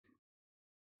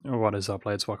What is up,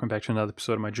 lads? Welcome back to another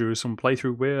episode of my Jerusalem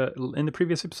playthrough, where in the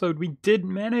previous episode we did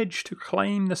manage to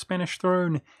claim the Spanish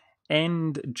throne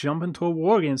and jump into a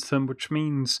war against him, which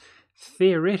means,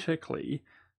 theoretically,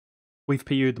 we've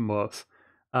PU'd them both.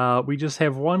 We just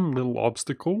have one little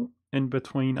obstacle in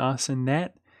between us and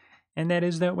that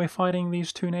is that we're fighting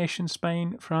these two nations,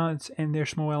 Spain, France, and their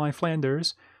small ally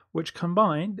Flanders, which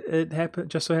combined,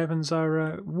 just so happens,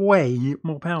 are way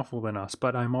more powerful than us,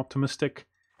 but I'm optimistic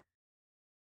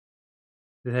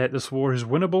that this war is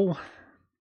winnable.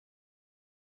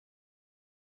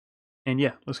 And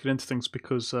yeah, let's get into things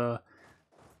because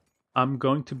I'm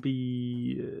going to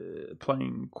be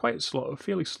playing quite slow,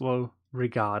 fairly slow,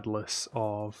 regardless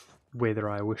of whether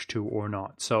I wish to or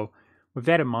not. So, with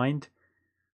that in mind,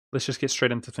 let's just get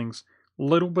straight into things. A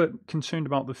little bit concerned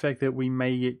about the fact that we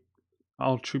may get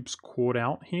our troops caught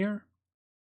out here.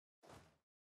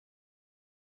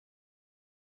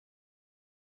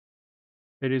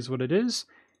 It is what it is.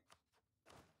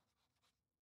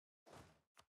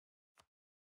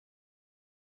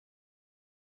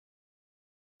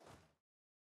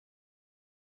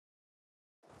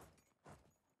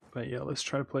 But yeah, let's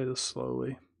try to play this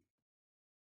slowly.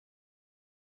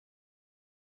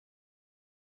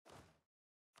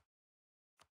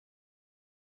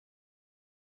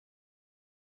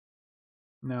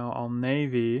 Now, our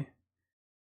navy,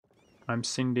 I'm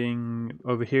sending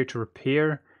over here to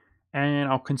repair, and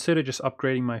I'll consider just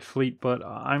upgrading my fleet, but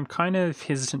I'm kind of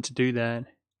hesitant to do that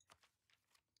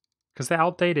because they're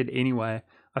outdated anyway.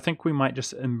 I think we might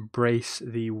just embrace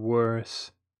the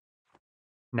worst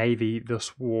navy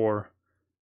this war.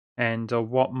 And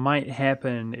what might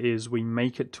happen is we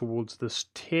make it towards this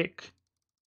tech.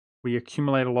 We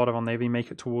accumulate a lot of our navy,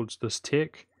 make it towards this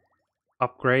tech,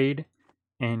 upgrade,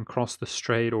 and cross the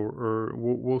strait, or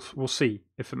we'll see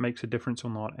if it makes a difference or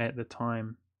not at the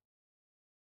time.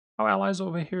 Our allies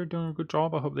over here are doing a good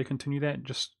job. I hope they continue that,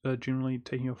 just generally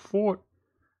taking a fort.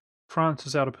 France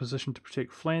is out of position to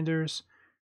protect Flanders.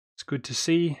 It's good to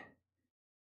see.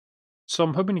 So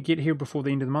I'm hoping to get here before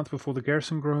the end of the month, before the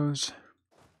garrison grows.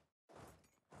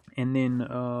 And then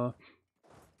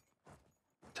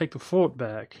take the fort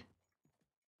back.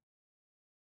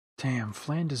 Damn,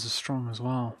 Flanders is strong as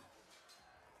well.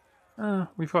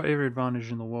 We've got every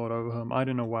advantage in the world over him. I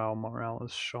don't know why our morale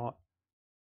is shot.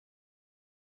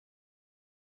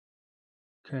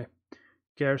 Okay.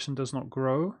 Garrison does not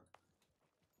grow.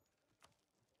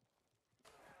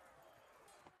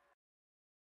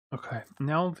 Okay,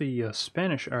 now the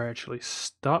Spanish are actually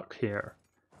stuck here.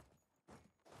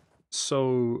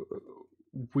 So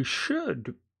we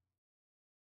should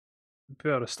be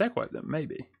able to stack wipe them,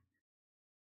 maybe.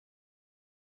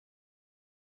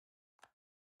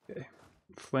 Okay,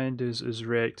 Flanders is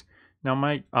wrecked. Now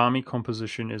my army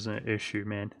composition is an issue,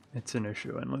 man. It's an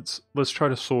issue, and let's try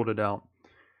to sort it out.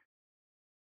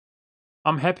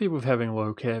 I'm happy with having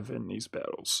low cav in these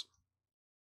battles.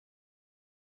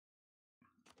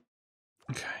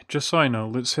 Okay, just so I know,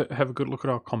 let's have a good look at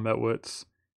our combat width.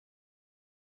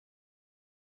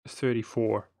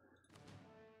 34.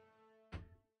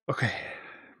 Okay,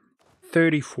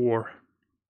 34.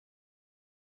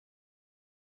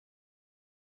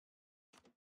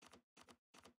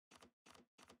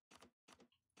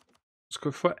 Let's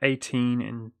go for 18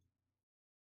 and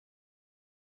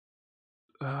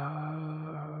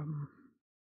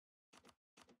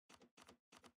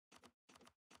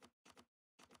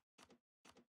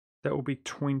that will be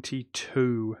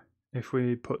 22 if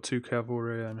we put 2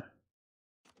 cavalry in.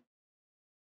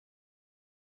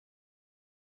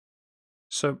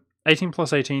 So 18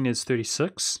 plus 18 is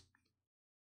 36.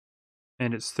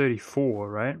 And it's 34,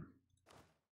 right?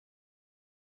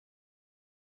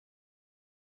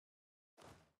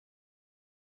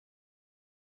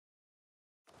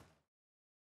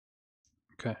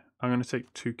 Okay, I'm going to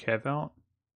take 2 cav out.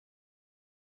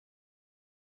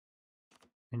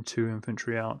 And 2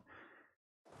 infantry out.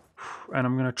 And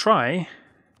I'm going to try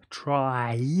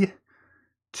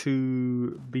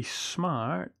to be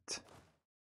smart,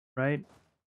 right?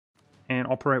 And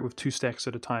operate with 2 stacks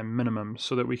at a time minimum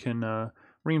so that we can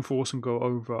reinforce and go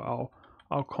over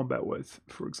our combat width,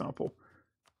 for example.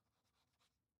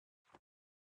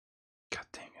 God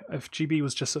dang it. If GB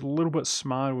was just a little bit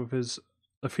smarter with his...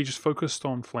 If he just focused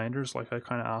on Flanders like I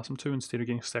kind of asked him to instead of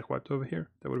getting stack wiped over here,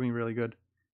 that would have been really good.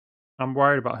 I'm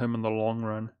worried about him in the long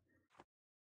run.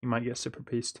 He might get super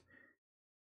pissed.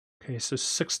 Okay, so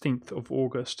 16th of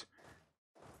August.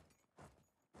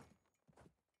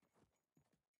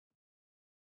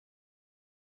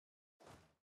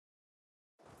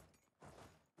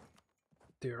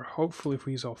 There, hopefully if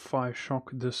we use our 5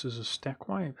 shock, this is a stack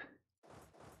wipe.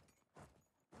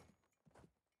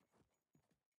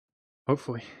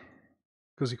 Hopefully.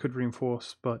 Because he could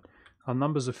reinforce, but our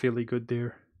numbers are fairly good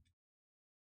there.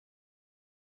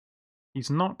 He's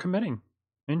not committing.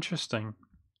 Interesting.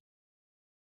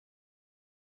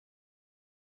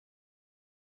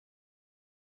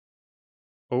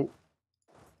 Oh.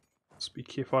 Let's be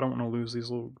careful. I don't want to lose these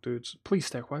little dudes. Please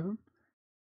stack wipe them.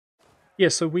 Yeah,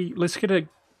 so let's get a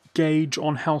gauge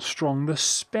on how strong the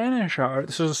Spanish are.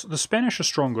 The Spanish are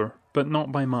stronger, but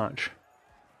not by much.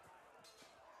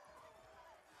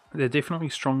 They're definitely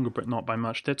stronger, but not by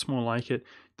much. That's more like it.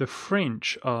 The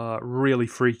French are really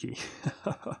freaky.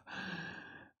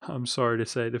 I'm sorry to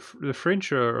say. The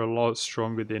French are a lot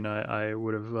stronger than I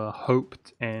would have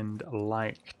hoped and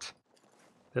liked.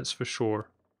 That's for sure.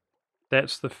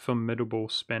 That's the formidable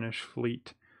Spanish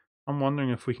fleet. I'm wondering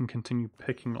if we can continue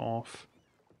picking off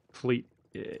fleet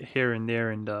here and there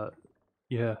and,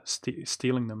 yeah,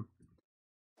 stealing them.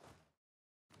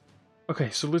 Okay,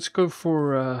 so let's go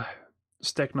for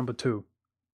stack number 2.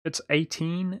 It's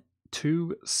 18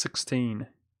 to 16.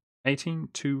 18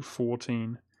 to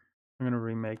 14. I'm going to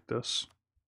remake this.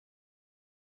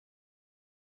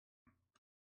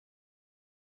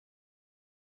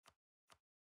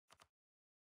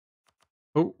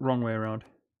 Oh, wrong way around.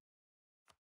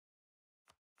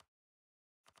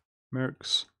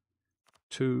 Mercs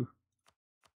 2.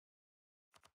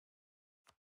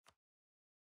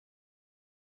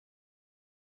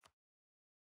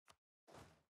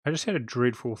 I just had a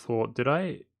dreadful thought. Did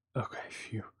I... Okay,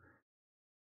 phew.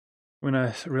 When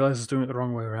I realized I was doing it the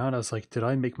wrong way around, I was like, did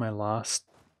I make my last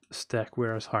stack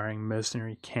where I was hiring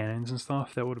mercenary cannons and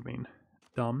stuff? That would have been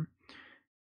dumb.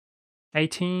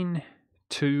 18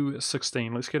 to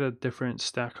 16. Let's get a different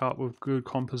stack up with good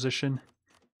composition.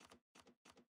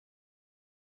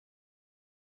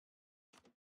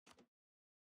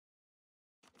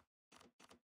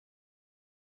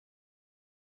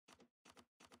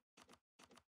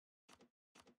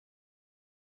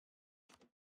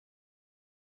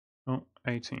 Oh,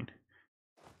 18.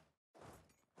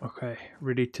 Okay,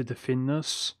 ready to defend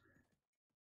this.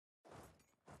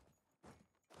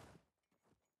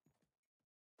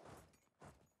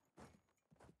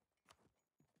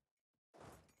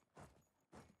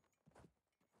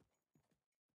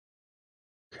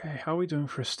 Okay, how are we doing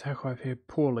for a stack wipe here?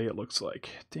 Poorly, it looks like.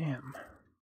 Damn.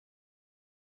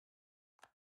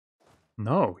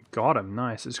 No, we got him.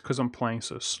 Nice. It's because I'm playing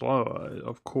so slow,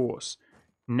 of course.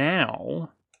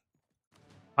 Now,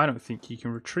 I don't think he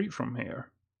can retreat from here.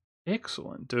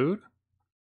 Excellent, dude.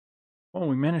 Well,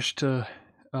 we managed to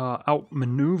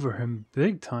outmaneuver him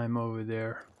big time over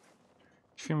there.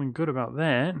 Feeling good about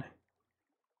that.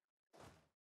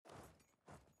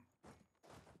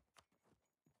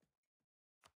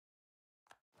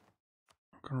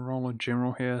 Gonna roll a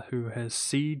general here who has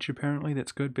siege apparently.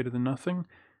 That's good, better than nothing.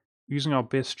 Using our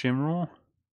best general.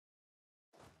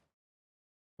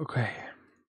 Okay.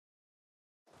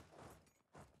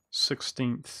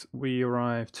 16th. We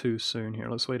arrive too soon here.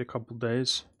 Let's wait a couple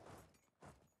days.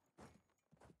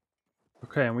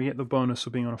 Okay, and we get the bonus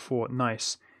of being on a fort.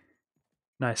 Nice.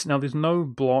 Nice. Now there's no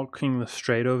blocking the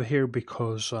strait over here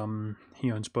because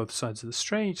he owns both sides of the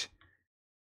strait.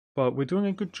 But we're doing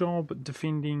a good job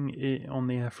defending it on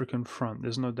the African front.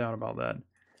 There's no doubt about that.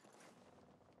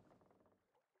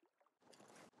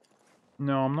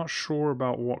 No, I'm not sure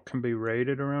about what can be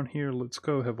raided around here. Let's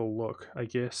go have a look, I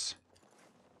guess.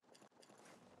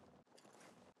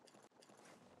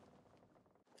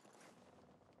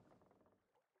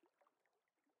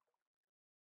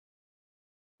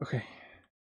 Okay.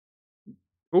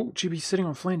 Oh, GB's sitting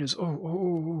on Flanders.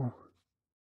 Oh.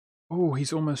 Oh,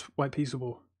 he's almost white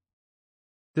peaceable.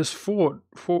 This Fort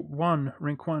 1,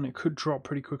 rank 1, it could drop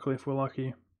pretty quickly if we're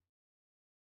lucky.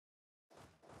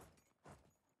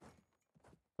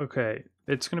 Okay,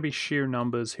 it's going to be sheer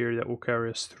numbers here that will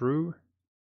carry us through.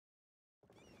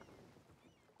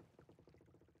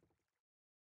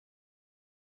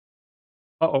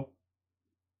 Uh-oh.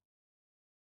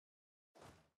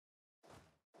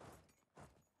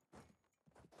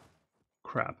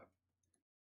 Crap.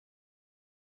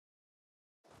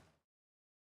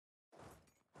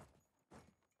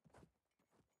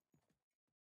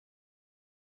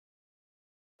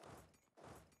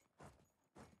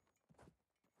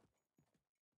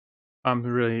 I'm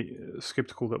really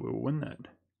skeptical that we will win that.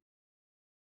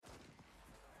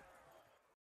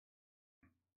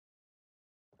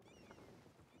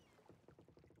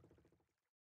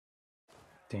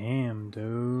 Damn,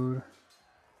 dude.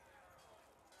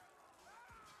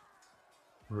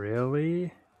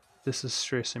 Really? This is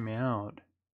stressing me out.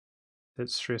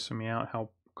 That's stressing me out how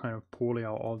kind of poorly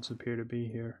our odds appear to be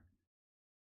here.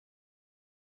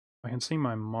 I can see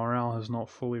my morale has not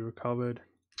fully recovered.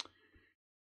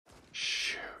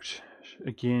 Shoot.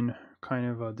 Again, kind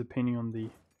of depending on the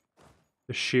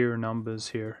sheer numbers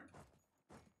here.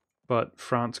 But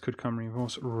France could come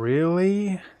reinforce.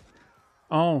 Really?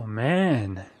 Oh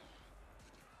man.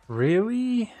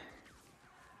 Really?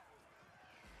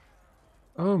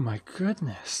 Oh my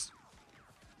goodness.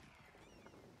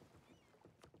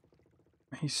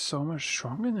 He's so much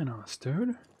stronger than us,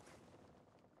 dude.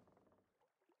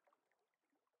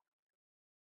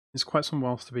 There's quite some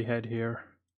wealth to be had here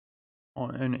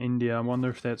in India. I wonder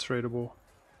if that's rateable.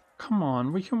 Come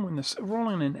on, we can win this.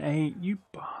 Rolling an 8, you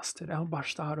bastard. El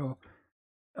Bastardo.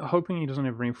 Hoping he doesn't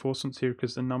have reinforcements here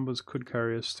because the numbers could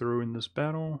carry us through in this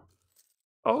battle.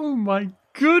 Oh my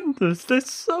goodness, they're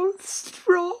so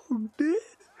strong, dude.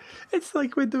 It's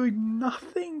like we're doing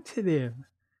nothing to them.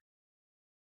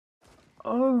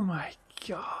 Oh my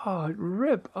god,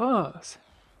 rip us.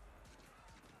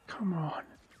 Come on.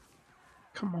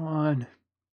 Come on.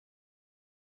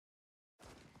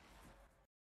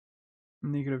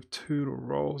 -2 to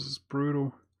rolls is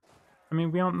brutal. I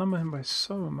mean, we outnumber him by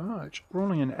so much.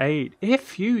 Rolling an 8.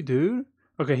 F you, dude.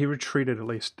 Okay, he retreated at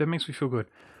least. That makes me feel good.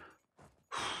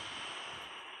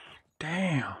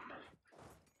 Damn.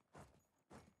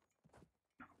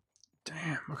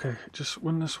 Damn. Okay, just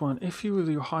win this one. If you with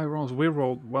your high rolls, we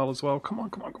rolled well as well. Come on,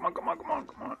 come on, come on, come on, come on,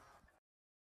 come on.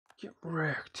 Get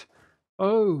wrecked.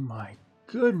 Oh my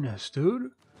goodness,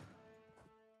 dude.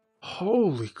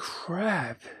 Holy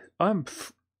crap. I'm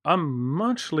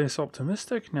much less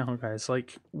optimistic now, guys.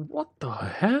 Like, what the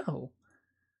hell?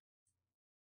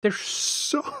 They're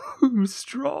so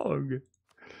strong.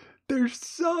 They're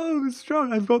so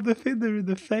strong. I've got the Defender and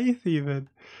the Faith even.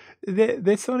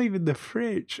 That's not even the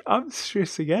French. I'm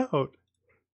stressing out.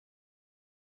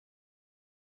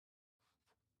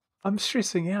 I'm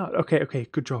stressing out. Okay,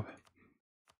 good job.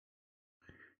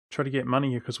 Try to get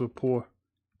money here because we're poor.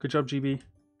 Good job, GB.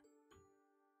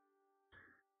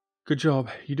 Good job.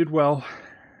 You did well.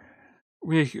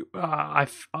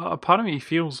 Part of me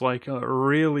feels like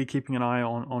really keeping an eye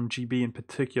on GB in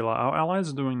particular. Our allies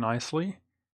are doing nicely,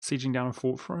 sieging down a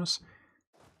fort for us.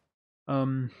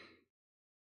 No,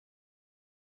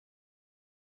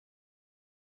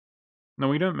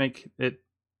 we don't make it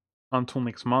until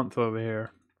next month over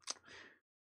here.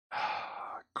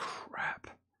 Crap.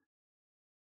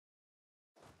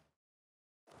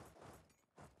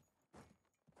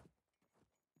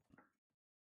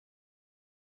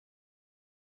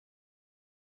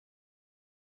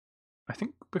 I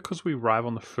think because we arrive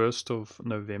on the 1st of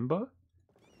November,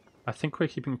 I think we're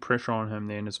keeping pressure on him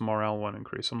then his morale won't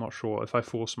increase. I'm not sure. If I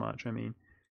force much, I mean.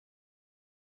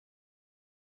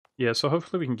 Yeah, so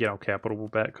hopefully we can get our capital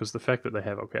back, because the fact that they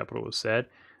have our capital is sad.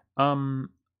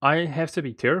 I have to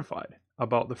be terrified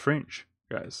about the French,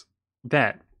 guys.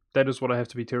 That is what I have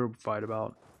to be terrified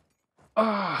about.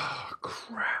 Ah, oh,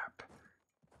 crap.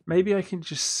 Maybe I can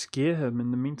just scare him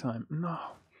in the meantime.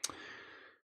 No.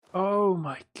 Oh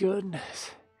my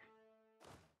goodness.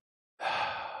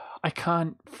 I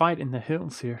can't fight in the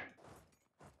hills here.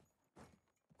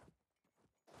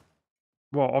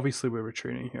 Well, obviously we're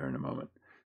retreating here in a moment.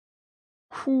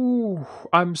 Whew,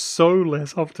 I'm so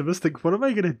less optimistic. What am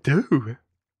I gonna do? What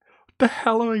the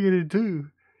hell am I gonna do?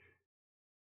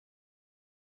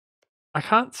 I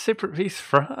can't separate peace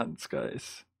France,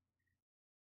 guys.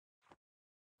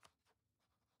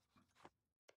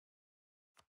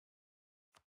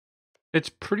 It's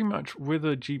pretty much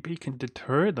whether GB can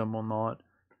deter them or not.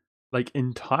 Like,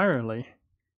 entirely.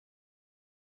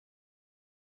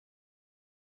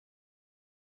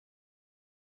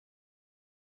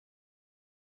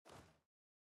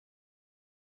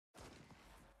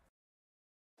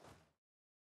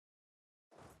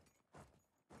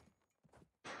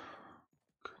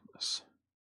 Goodness.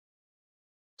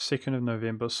 2nd of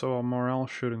November, so our morale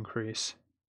should increase.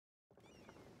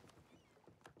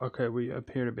 Okay, we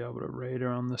appear to be able to raid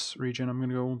around this region. I'm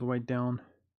gonna go all the way down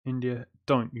India.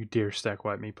 Don't you dare stack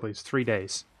wipe me, please. 3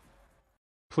 days.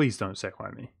 Please don't stack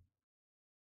wipe me.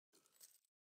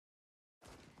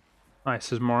 Nice,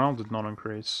 his morale did not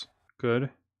increase.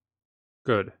 Good.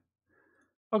 Good.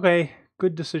 Okay,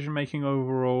 good decision making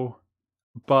overall,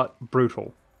 but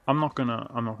brutal. I'm not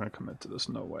gonna commit to this,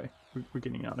 no way. We're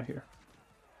getting out of here.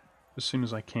 As soon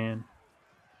as I can,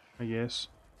 I guess.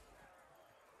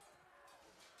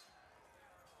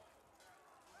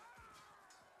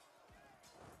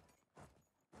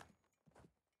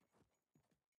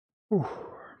 Whew.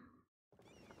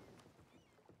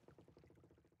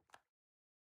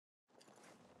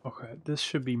 Okay, this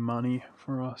should be money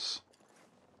for us.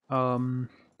 Okay.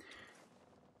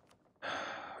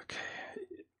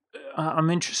 I'm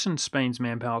interested in Spain's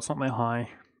manpower. It's not that high.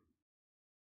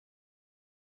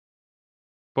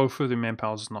 Both of the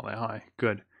manpowers is not that high.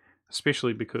 Good.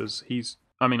 Especially because he's...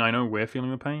 I mean, I know we're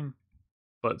feeling the pain,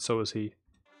 but so is he.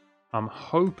 I'm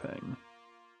hoping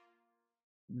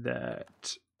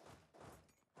that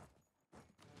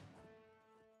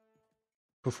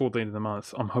before the end of the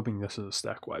month, I'm hoping this is a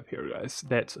stack wipe here, guys.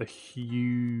 That's a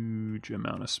huge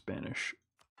amount of Spanish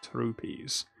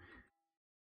troopers.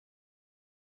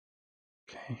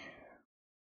 Okay.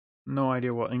 No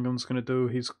idea what England's going to do.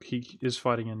 He is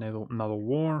fighting another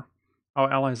war.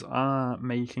 Our allies are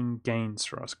making gains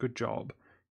for us. Good job.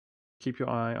 Keep your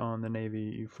eye on the navy,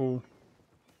 you fool.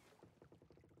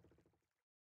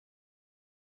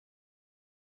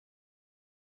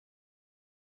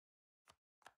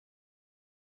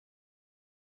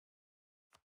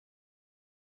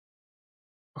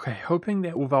 Okay, hoping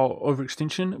that with our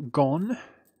overextension gone,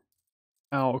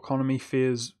 our economy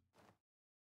fares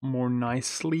more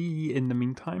nicely in the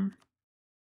meantime.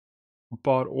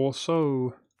 But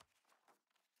also,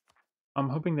 I'm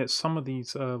hoping that some of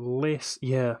these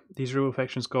these rebel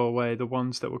factions go away. The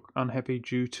ones that were unhappy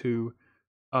due to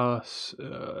us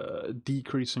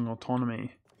decreasing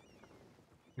autonomy.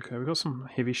 Okay, we've got some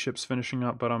heavy ships finishing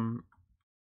up, but I'm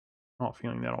not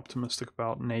feeling that optimistic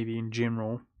about Navy in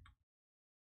general.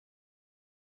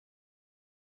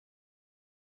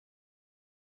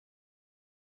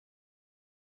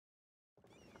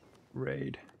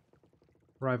 Raid.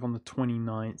 Arrive on the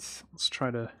 29th. Let's try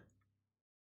to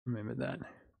remember that.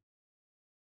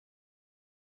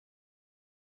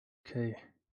 Okay,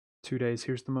 2 days.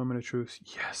 Here's the moment of truth.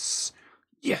 Yes!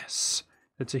 Yes!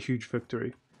 That's a huge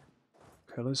victory.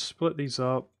 Okay, let's split these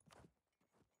up.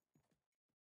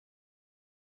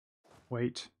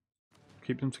 Wait.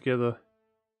 Keep them together.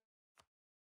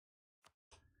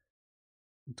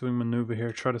 Doing maneuver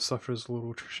here. Try to suffer as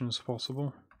little attrition as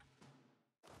possible.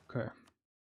 Okay.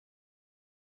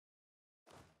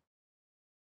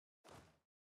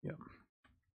 Yep.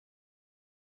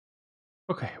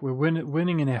 Okay, we're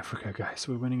winning in Africa, guys.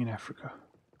 We're winning in Africa.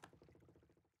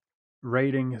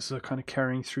 Raiding is kind of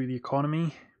carrying through the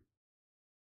economy.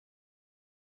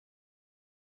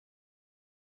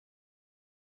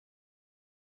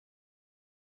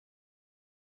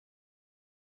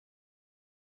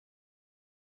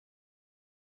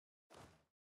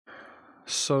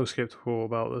 So skeptical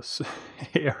about this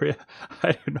area.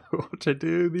 I don't know what to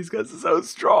do. These guys are so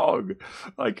strong.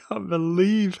 I can't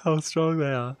believe how strong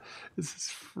they are. This is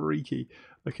freaky.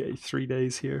 Okay, 3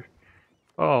 days here.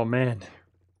 Oh man.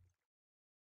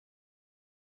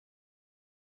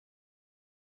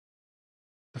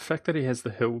 The fact that he has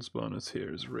the hills bonus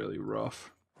here is really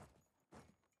rough.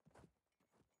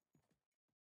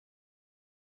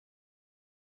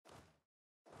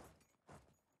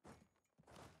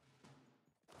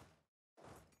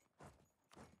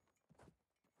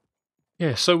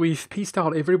 Yeah, so we've pieced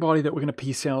out everybody that we're going to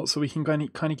piece out so we can kind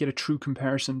of get a true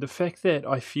comparison. The fact that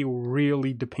I feel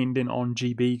really dependent on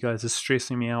GB, guys, is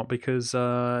stressing me out because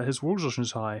his war exhaustion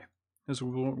is high. His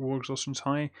war exhaustion is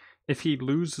high. If he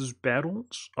loses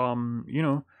battles, you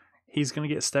know, he's going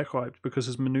to get stack wiped because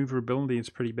his maneuverability is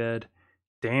pretty bad.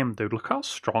 Damn, dude, look how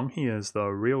strong he is, though.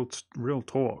 Real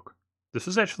talk. This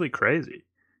is actually crazy.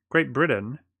 Great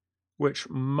Britain, which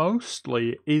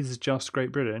mostly is just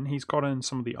Great Britain. He's got in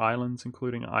some of the islands,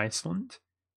 including Iceland,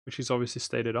 which he's obviously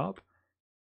stated up.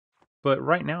 But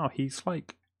right now, he's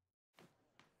like...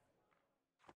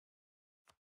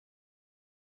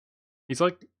 He's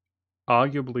like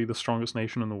arguably the strongest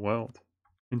nation in the world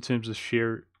in terms of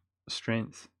sheer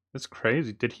strength. That's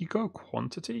crazy. Did he go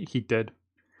quantity? He did.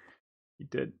 He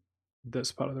did.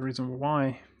 That's part of the reason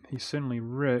why. He's certainly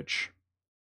rich.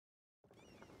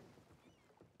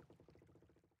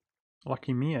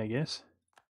 Lucky me, I guess.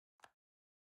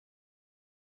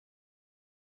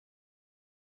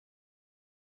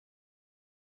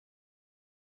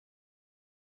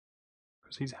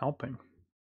 Because he's helping.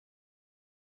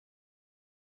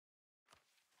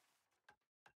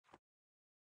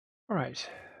 Alright,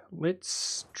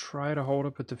 let's try to hold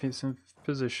up a defensive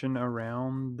position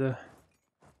around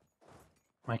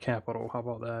my capital. How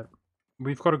about that?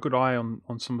 We've got a good eye on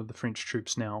some of the French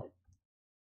troops now.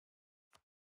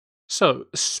 So,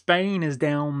 Spain is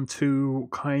down to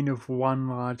kind of one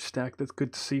large stack. That's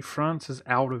good to see. France is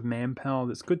out of manpower.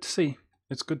 That's good to see.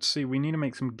 It's good to see. We need to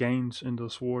make some gains in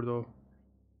this war, though,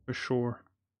 for sure.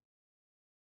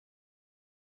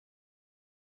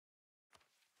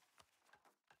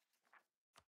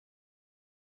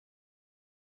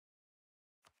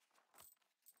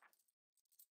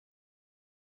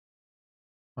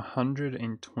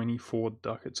 $124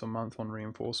 ducats a month on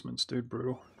reinforcements, dude.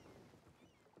 Brutal.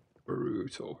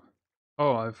 Brutal.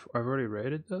 Oh, I've already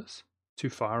raided this? Too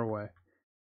far away.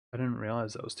 I didn't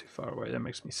realize that was too far away. That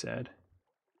makes me sad.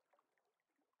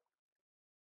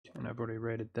 And I've already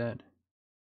raided that.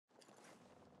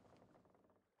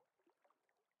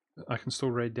 I can still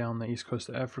raid down the east coast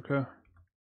of Africa.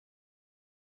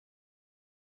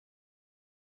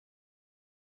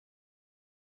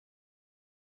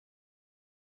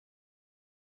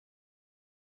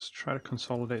 Let's try to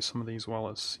consolidate some of these while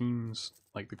it seems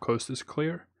like the coast is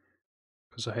clear,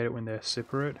 because I hate it when they're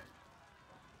separate.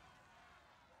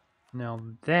 Now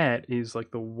that is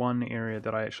like the one area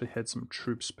that I actually had some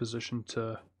troops positioned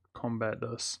to combat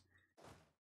this.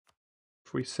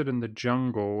 If we sit in the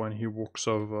jungle and he walks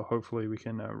over, hopefully we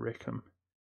can wreck him.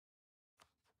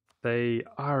 They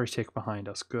are a tech behind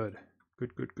us. Good.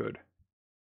 Good, good, good.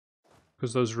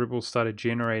 Because those rebels started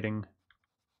generating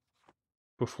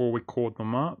before we called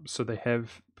them up, so they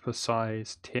have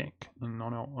precise tech and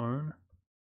not our own.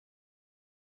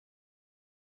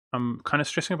 I'm kind of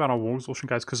stressing about our war exhaustion,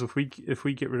 guys, because if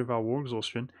we get rid of our war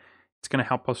exhaustion, it's going to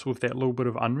help us with that little bit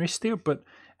of unrest there, but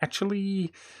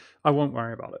actually I won't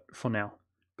worry about it for now,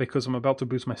 because I'm about to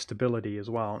boost my stability as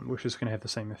well, which is going to have the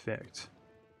same effect.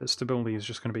 That stability is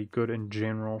just going to be good in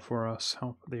general for us,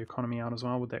 help the economy out as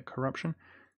well with that corruption.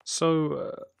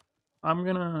 So I'm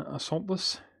going to assault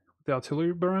this with the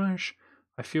artillery barrage.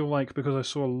 I feel like because I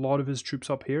saw a lot of his troops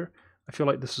up here, I feel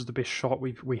like this is the best shot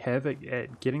we have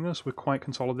at getting this. We're quite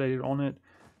consolidated on it,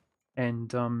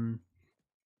 and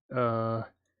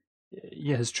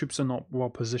yeah, his troops are not well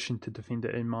positioned to defend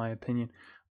it, in my opinion.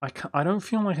 I don't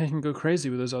feel like I can go crazy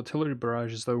with those artillery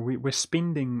barrages, though. We're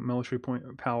spending military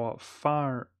point power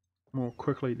far more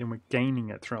quickly than we're gaining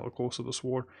it throughout the course of this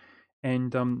war,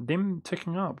 and them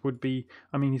ticking up would be.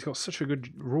 I mean, he's got such a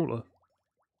good ruler.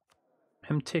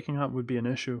 Him ticking up would be an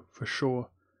issue for sure.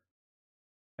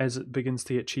 As it begins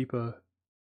to get cheaper,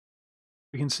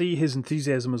 we can see his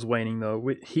enthusiasm is waning, though.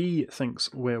 He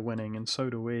thinks we're winning, and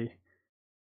so do we.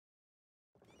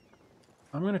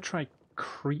 I'm going to try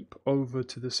creep over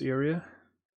to this area.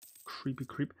 Creepy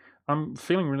creep. I'm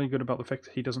feeling really good about the fact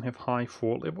that he doesn't have high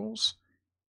fort levels.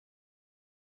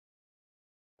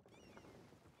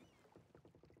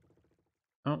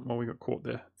 Oh, well, we got caught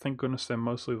there. Thank goodness they're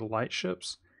mostly the light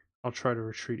ships. I'll try to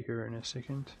retreat here in a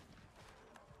second.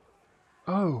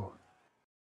 Oh!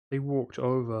 They walked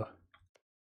over.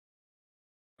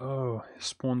 Oh,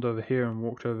 spawned over here and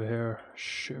walked over here.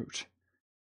 Shoot.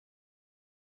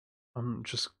 I'm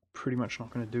just pretty much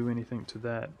not going to do anything to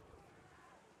that.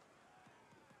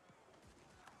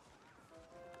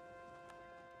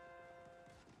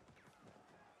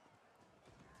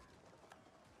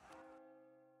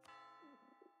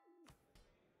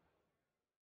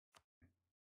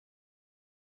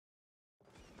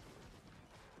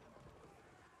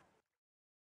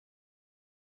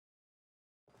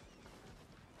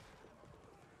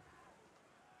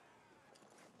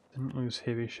 Didn't lose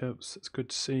heavy ships. It's good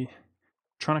to see.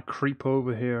 Trying to creep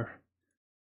over here.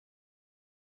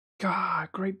 God,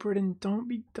 Great Britain, don't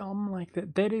be dumb like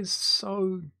that. That is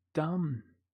so dumb.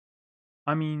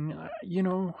 I mean, you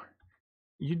know,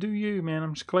 you do you, man.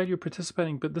 I'm just glad you're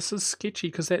participating, but this is sketchy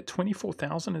because that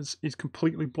 24,000 is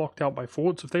completely blocked out by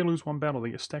forwards. If they lose one battle,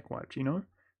 they get stack wiped, you know?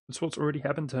 That's what's already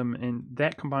happened to him, and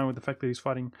that combined with the fact that he's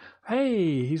fighting...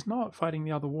 Hey, he's not fighting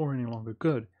the other war any longer.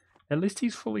 Good. At least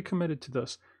he's fully committed to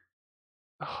this.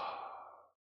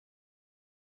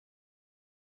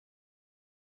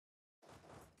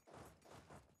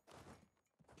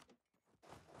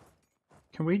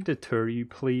 Can we deter you,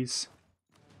 please?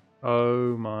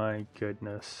 Oh my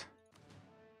goodness.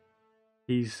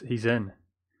 He's in.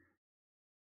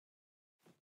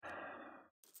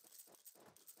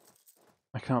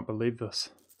 I can't believe this.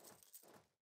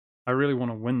 I really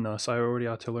want to win this. I already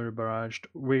artillery barraged.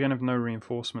 We're going to have no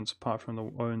reinforcements apart from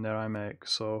the own that I make,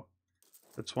 so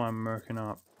that's why I'm merking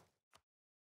up.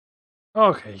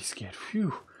 Okay, he's scared.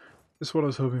 Phew. That's what I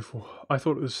was hoping for. I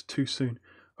thought it was too soon.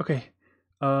 Okay.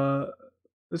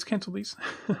 Let's cancel these.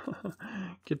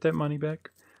 Get that money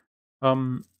back.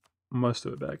 Most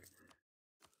of it back.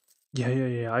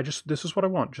 Yeah. This is what I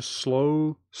want. Just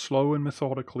slow and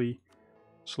methodically.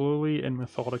 Slowly and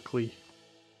methodically.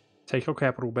 Take our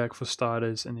capital back for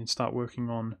starters, and then start working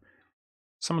on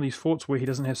some of these forts where he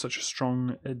doesn't have such a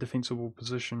strong defensible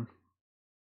position.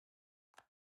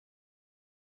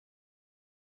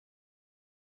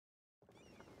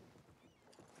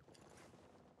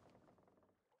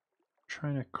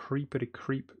 Trying to creepily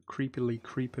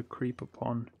creep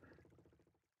upon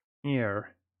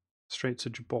here, Straits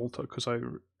of Gibraltar, because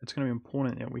it's going to be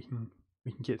important that we can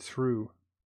get through.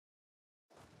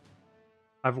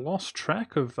 I've lost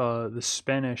track of the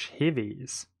Spanish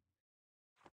heavies.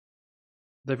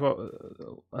 They've got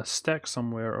a stack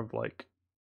somewhere of like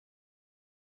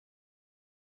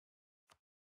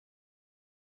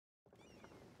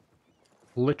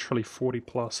literally 40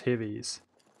 plus heavies.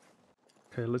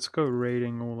 Okay, let's go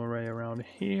raiding all the way around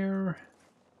here.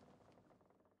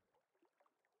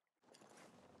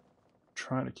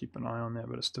 Try to keep an eye on that,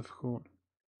 but it's difficult.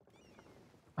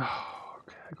 Oh,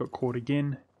 okay, I got caught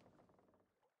again.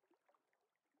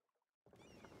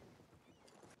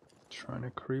 Trying to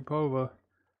creep over.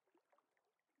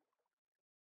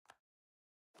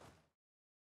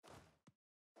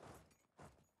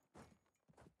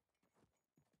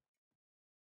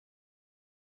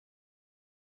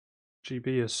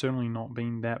 GB has certainly not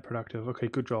been that productive. Okay,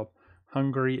 good job.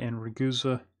 Hungary and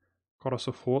Ragusa got us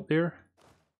a fort there.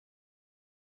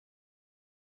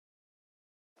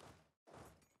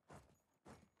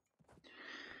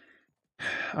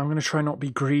 I'm going to try not be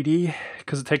greedy,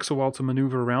 because it takes a while to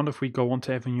maneuver around if we go on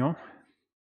to Avignon.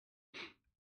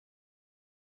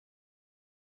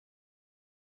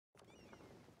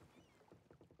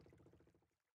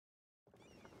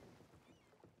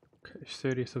 Okay,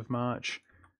 30th of March.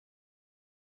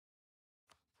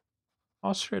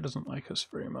 Austria doesn't like us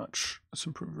very much. Let's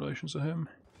improve relations with him.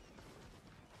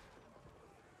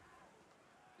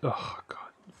 Oh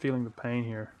god, feeling the pain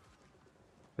here.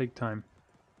 Big time.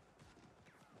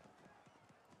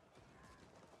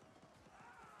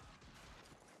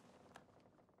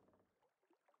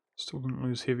 Still didn't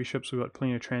lose heavy ships, we've got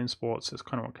plenty of transports, that's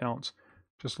kind of what counts.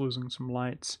 Just losing some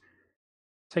lights.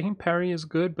 Taking Paris is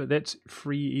good, but that's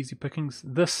free, easy pickings.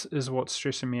 This is what's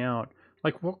stressing me out.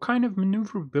 Like, what kind of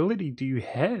maneuverability do you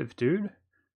have, dude?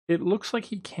 It looks like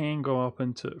he can go up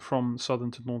into from southern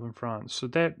to northern France, so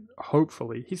that,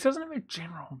 hopefully... He doesn't have a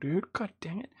general, dude. God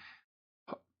dang it.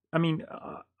 I mean,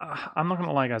 I'm not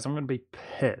gonna lie, guys. I'm gonna be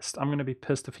pissed. I'm gonna be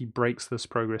pissed if he breaks this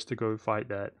progress to go fight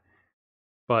that.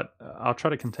 But I'll try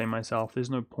to contain myself. There's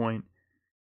no point.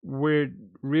 We're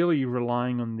really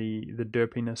relying on the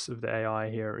derpiness of the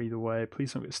AI here. Either way,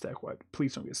 please don't get stack wiped.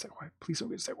 Please don't get stack wiped. Please don't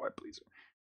get stack wiped. Please.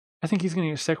 I think he's gonna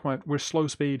get stack wiped. We're slow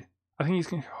speed. I think he's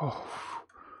gonna. Oh,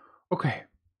 okay.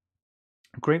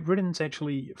 Great Britain's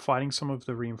actually fighting some of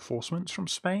the reinforcements from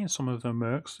Spain. Some of the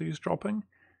mercs he's dropping.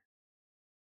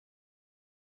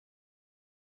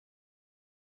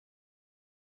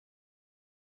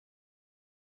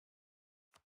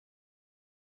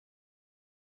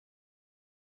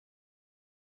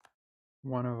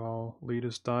 One of our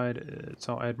leaders died. It's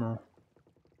our admiral.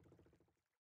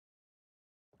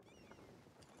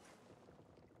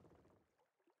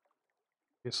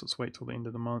 Guess let's wait till the end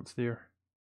of the month there.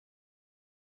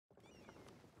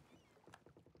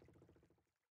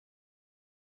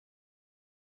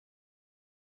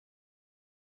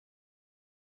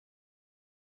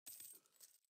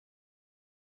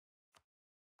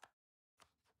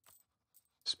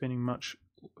 Spending much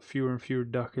fewer and fewer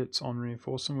ducats on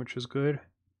reinforcing, which is good.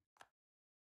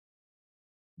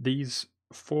 These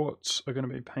forts are going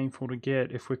to be painful to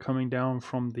get if we're coming down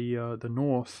from the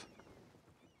north.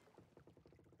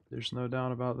 There's no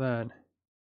doubt about that.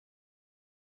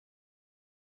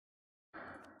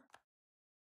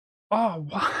 Oh,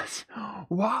 what?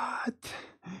 What?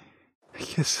 I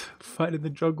guess fighting the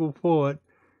jungle fort.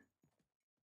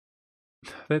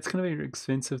 That's going to be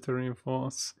expensive to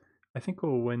reinforce. I think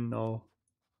we'll win though.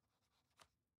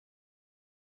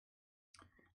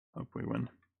 Hope we win.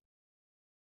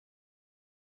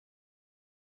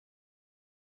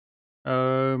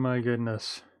 Oh my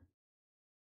goodness.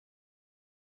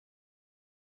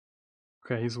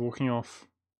 Okay, he's walking off.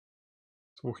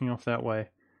 He's walking off that way.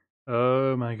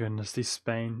 Oh my goodness, these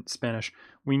Spanish.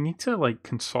 We need to like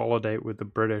consolidate with the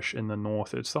British in the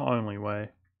north. It's the only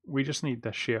way. We just need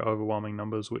the sheer overwhelming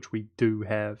numbers, which we do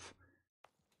have.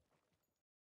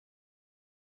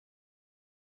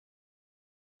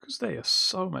 Because they are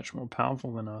so much more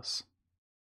powerful than us.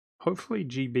 Hopefully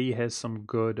GB has some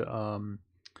good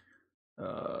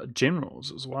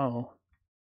generals as well.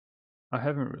 I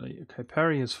haven't really... Okay,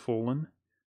 Parry has fallen,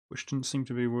 which didn't seem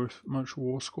to be worth much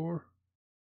war score.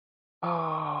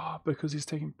 Ah, oh, because he's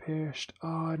taking Pest.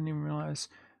 Oh, I didn't even realize.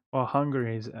 Well,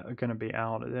 Hungary is going to be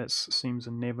out. That seems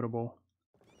inevitable.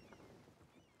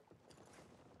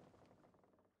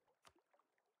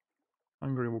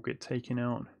 Hungary will get taken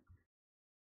out.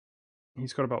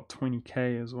 He's got about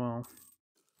 20k as well.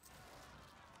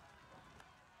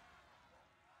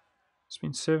 It's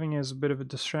been serving as a bit of a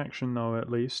distraction though, at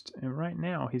least. And right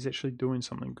now, he's actually doing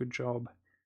something. Good job.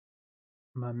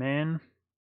 My man.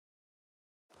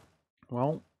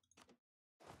 Well.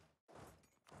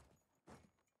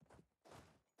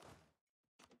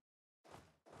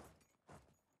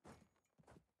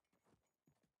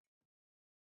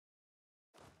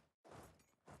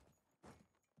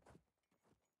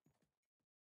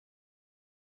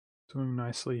 Doing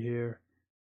nicely here.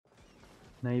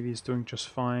 Navy is doing just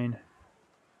fine.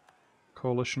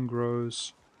 Coalition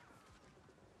grows.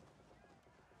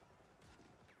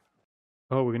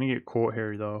 Oh, we're gonna get caught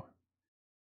here though.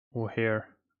 Or here.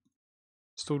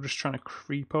 Still just trying to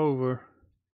creep over.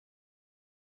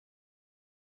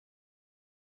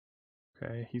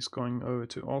 Okay, he's going over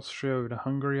to Austria, over to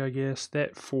Hungary, I guess.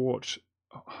 That fort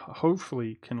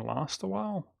hopefully can last a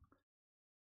while.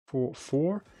 Fort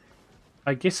 4?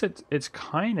 I guess it's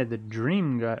kind of the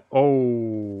dream guy.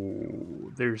 Oh,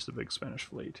 there's the big Spanish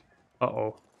fleet.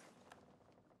 Uh-oh.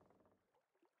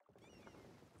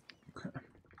 Okay.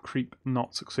 Creep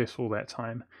not successful that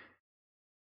time.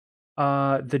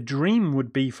 The dream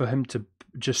would be for him to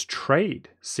just trade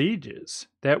sieges.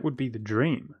 That would be the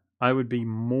dream. I would be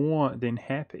more than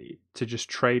happy to just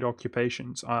trade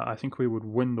occupations. I think we would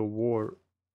win the war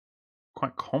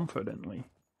quite confidently.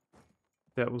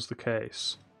 If that was the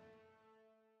case.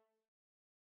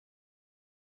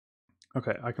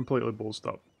 Okay, I completely ballsed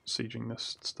up sieging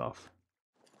this stuff.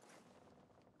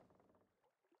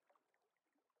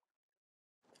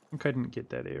 I think I didn't get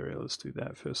that area. Let's do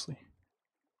that firstly.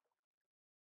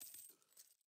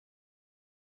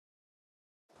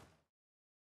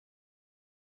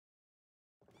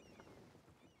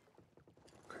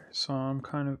 Okay, so I'm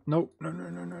kind of... Nope, no.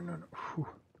 Whew.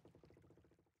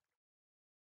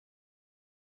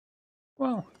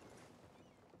 Well,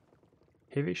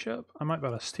 heavy ship? I might be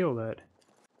able to steal that.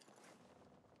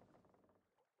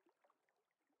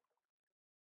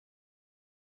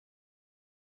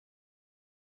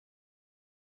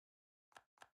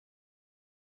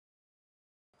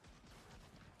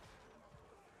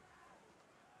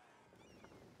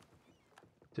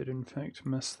 Did in fact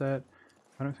miss that.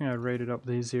 I don't think I rated up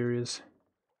these areas.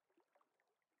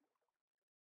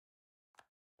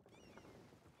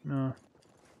 No.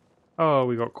 Oh,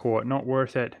 we got caught. Not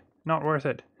worth it. Not worth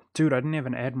it. Dude, I didn't have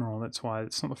an admiral, that's why.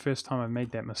 It's not the first time I've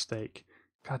made that mistake.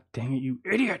 God dang it, you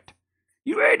idiot!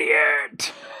 You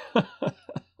idiot!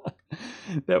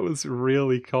 That was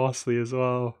really costly as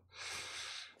well.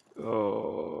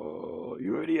 Oh,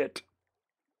 you idiot.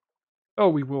 Oh,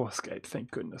 we will escape,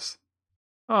 thank goodness.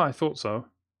 Oh, I thought so.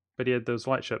 But he had those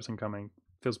light ships incoming.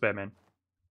 Feels bad, man.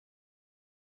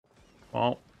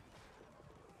 Well,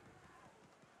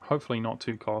 hopefully not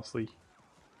too costly.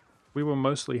 We were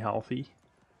mostly healthy.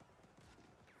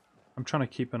 I'm trying to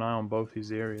keep an eye on both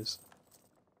these areas.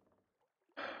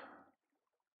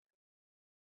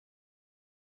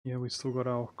 Yeah, we still got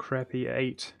our crappy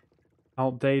 8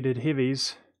 outdated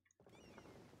heavies.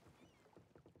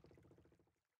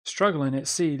 Struggling at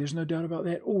sea, there's no doubt about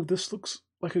that. Oh, this looks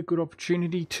like a good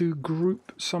opportunity to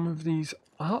group some of these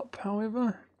up,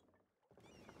 however.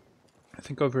 I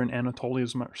think over in Anatolia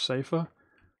is much safer.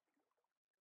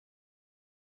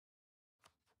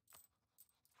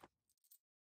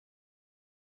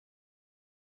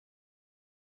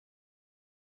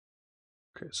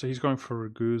 Okay, so he's going for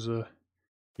Ragusa.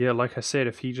 Yeah, like I said,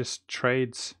 if he just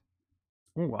trades...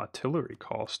 Oh, artillery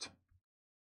cost.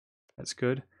 That's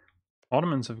good.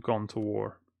 Ottomans have gone to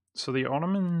war. So the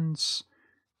Ottomans...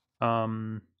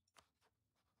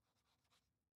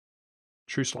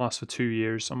 truce lasts for 2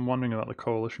 years. I'm wondering about the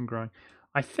coalition growing.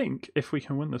 I think if we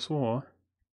can win this war,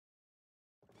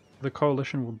 the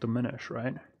coalition will diminish,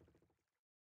 right?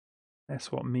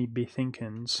 That's what me be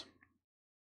thinkins.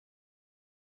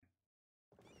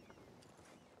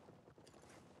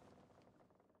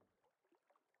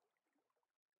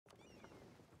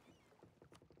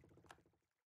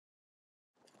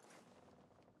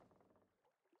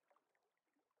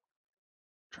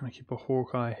 Trying to keep a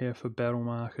hawkeye here for battle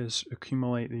markers,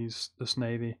 accumulate this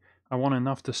navy. I want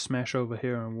enough to smash over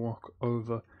here and walk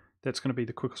over. That's going to be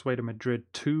the quickest way to Madrid.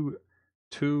 Two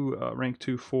rank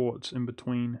 2 forts in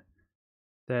between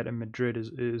that and Madrid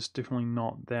is definitely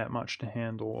not that much to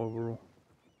handle overall.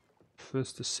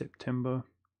 1st of September.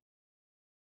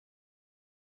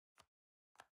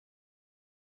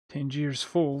 Tangiers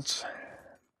falls.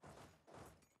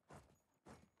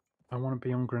 I want to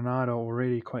be on Granada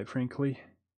already, quite frankly.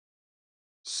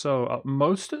 So,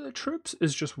 most of the troops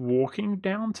is just walking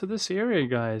down to this area,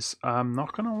 guys. I'm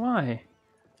not gonna lie.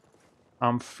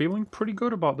 I'm feeling pretty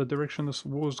good about the direction this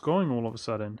war is going all of a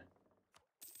sudden.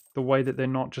 The way that they're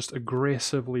not just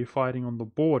aggressively fighting on the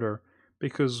border,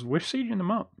 because we're sieging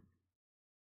them up.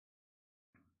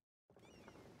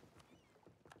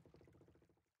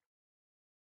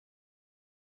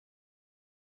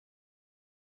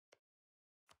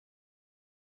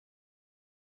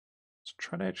 Let's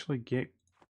try to actually get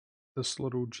this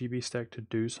little GB stack to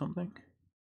do something.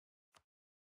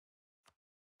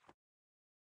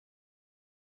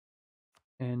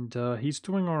 And he's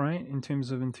doing alright in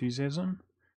terms of enthusiasm.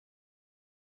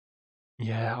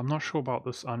 Yeah, I'm not sure about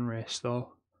this unrest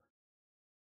though.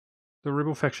 The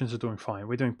rebel factions are doing fine.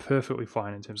 We're doing perfectly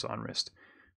fine in terms of unrest.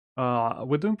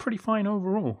 We're doing pretty fine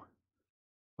overall.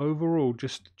 Overall,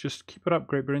 just keep it up,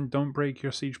 Great Britain. Don't break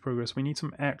your siege progress. We need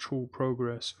some actual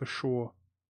progress for sure.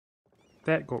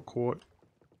 That got caught.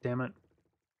 Damn it.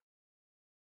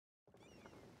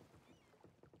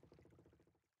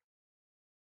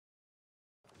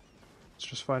 It's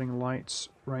just fighting lights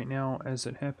right now as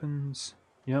it happens.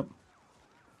 Yep.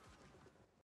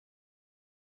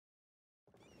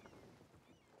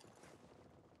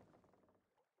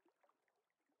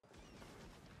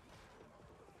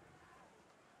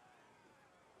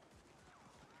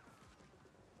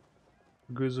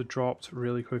 Guza dropped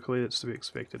really quickly. That's to be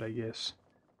expected, I guess.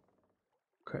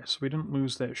 Okay, so we didn't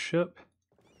lose that ship.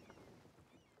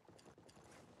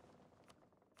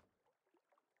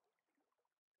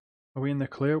 Are we in the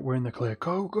clear? We're in the clear.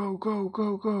 Go, go, go,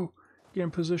 go, go. Get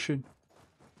in position.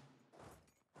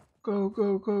 Go,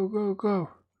 go, go, go, go.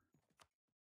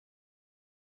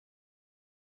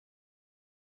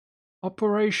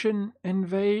 Operation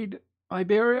Invade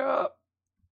Iberia.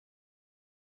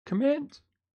 Command.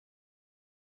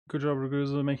 Good job,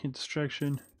 Ragusa, making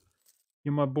distraction.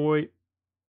 You're my boy.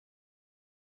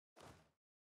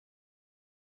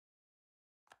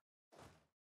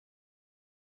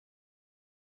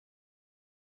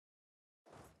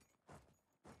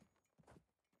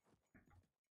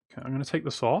 Okay, I'm going to take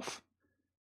this off.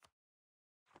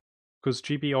 Because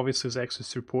GB obviously has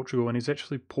access through Portugal, and he's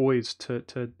actually poised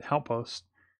to help us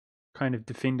kind of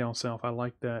defend ourselves. I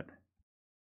like that.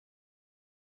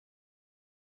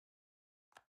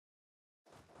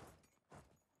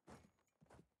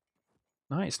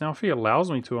 Nice. Now if he allows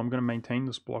me to, I'm going to maintain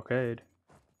this blockade.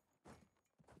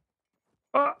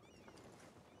 Ah!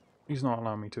 He's not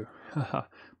allowing me to.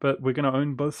 But we're going to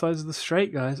own both sides of the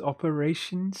strait, guys.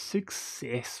 Operation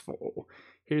successful.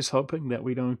 Here's hoping that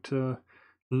we don't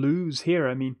lose here.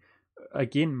 I mean,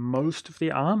 again, most of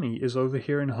the army is over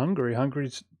here in Hungary.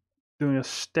 Hungary's doing a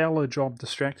stellar job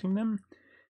distracting them.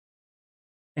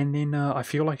 And then I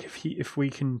feel like if we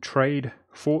can trade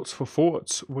forts for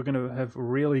forts, we're going to have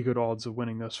really good odds of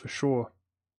winning this for sure.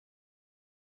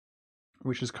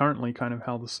 Which is currently kind of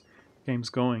how this game's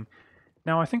going.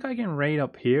 Now I think I can raid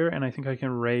up here, and I think I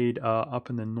can raid up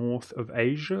in the north of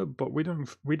Asia, but we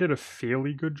did a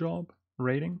fairly good job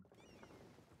raiding.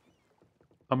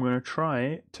 I'm going to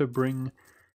try to bring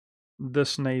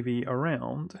this navy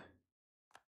around.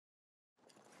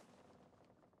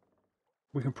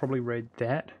 We can probably raid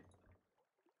that.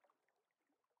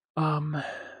 To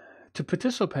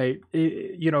participate,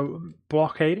 you know,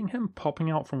 blockading him,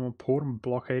 popping out from a port and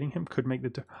blockading him could make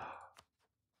the...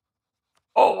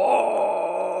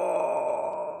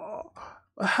 Oh!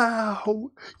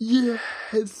 How?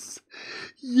 Yes!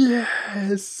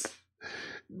 Yes!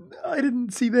 I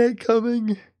didn't see that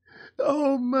coming.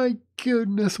 Oh my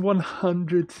goodness,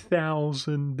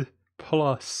 100,000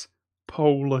 plus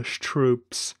Polish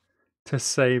troops to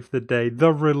save the day.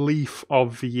 The relief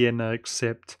of Vienna,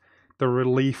 except the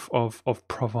relief of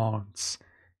Provence.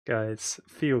 Guys,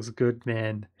 feels good,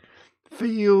 man.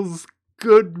 Feels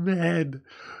good, man.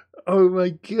 Oh my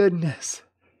goodness.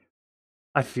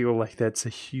 I feel like that's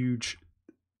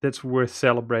worth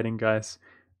celebrating, guys.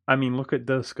 I mean, look at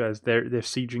this, guys. They're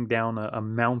sieging down a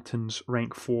mountains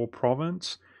rank 4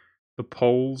 province. The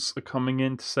Poles are coming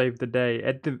in to save the day.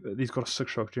 He's got a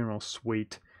 6-stroke general,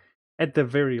 sweet. At the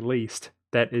very least,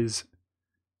 that is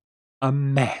a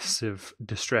massive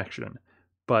distraction.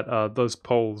 But those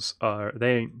Poles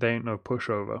they ain't no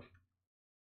pushover,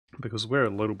 because we're a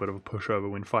little bit of a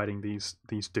pushover when fighting these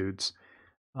dudes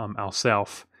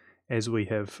ourselves, as we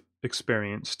have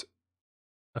experienced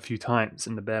a few times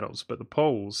in the battles. But the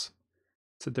Poles,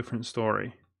 it's a different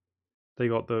story. They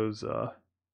got those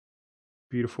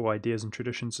beautiful ideas and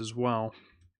traditions as well.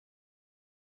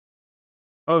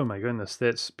 Oh my goodness,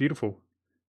 that's beautiful.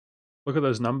 Look at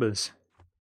those numbers.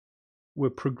 We're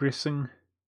progressing,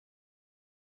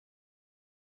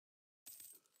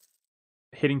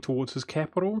 heading towards his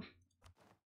capital,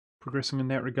 progressing in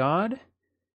that regard,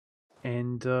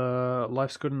 and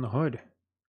life's good in the hood.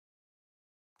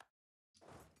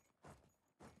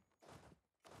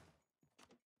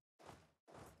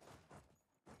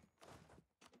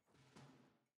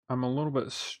 I'm a little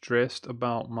bit stressed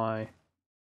about my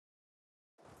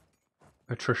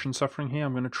attrition suffering here.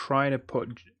 I'm going to try to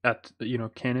put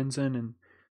cannons in and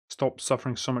stop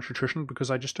suffering so much attrition, because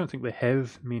I just don't think they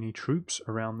have many troops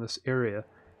around this area.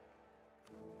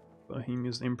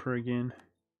 Bohemia's Emperor again.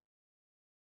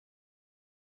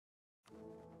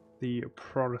 the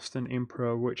Protestant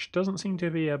Emperor, which doesn't seem to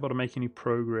be able to make any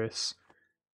progress.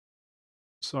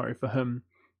 Sorry for him.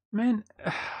 Man,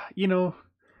 you know,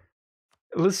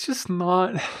 let's just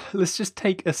not. Let's just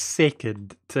take a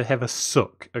second to have a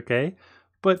sook, okay?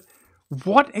 But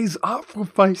what is up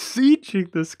with my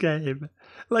sieging this game?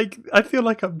 Like, I feel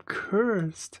like I'm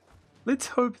cursed. Let's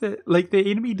hope that, like,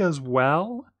 the enemy does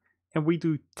well and we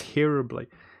do terribly.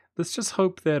 Let's just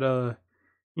hope that,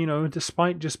 you know,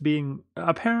 despite just being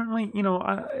apparently, you know,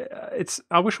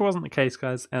 I wish it wasn't the case,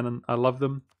 guys, and I love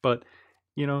them, but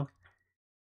you know,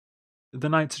 the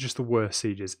Knights are just the worst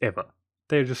sieges ever.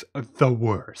 They're just the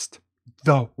worst,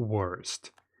 the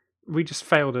worst. We just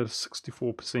failed at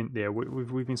 64% there.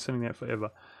 We've been saying that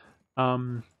forever.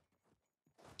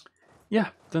 Yeah,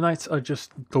 the Knights are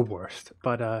just the worst,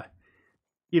 but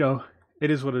you know, it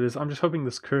is what it is. I'm just hoping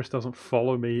this curse doesn't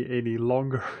follow me any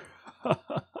longer.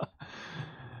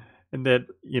 And that,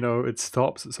 you know, it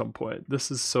stops at some point.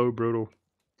 This is so brutal.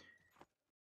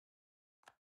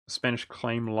 Spanish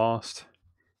claim lost.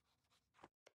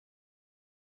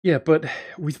 Yeah, but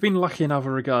we've been lucky in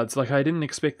other regards. Like, I didn't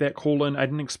expect that call in. I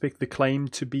didn't expect the claim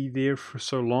to be there for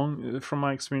so long. From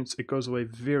my experience, it goes away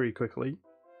very quickly.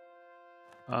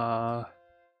 By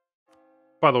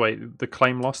the way, the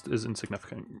claim lost is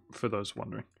insignificant for those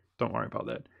wondering. Don't worry about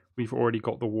that. We've already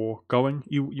got the war going.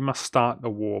 You must start the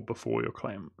war before your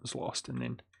claim is lost, and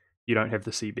then you don't have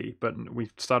the CB. But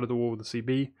we've started the war with the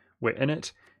CB. We're in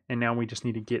it, and now we just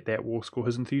need to get that war score.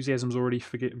 His enthusiasm's already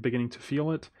beginning to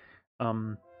feel it.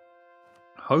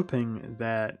 Hoping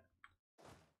that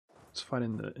let's fight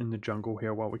in the jungle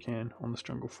here while we can on this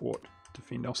jungle fort,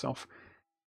 defend ourselves.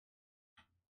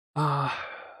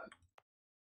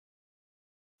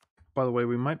 By the way,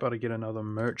 we might be able to get another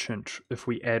merchant if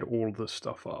we add all this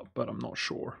stuff up, but I'm not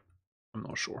sure. I'm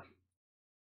not sure.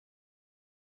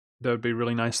 That would be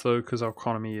really nice though, because our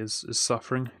economy is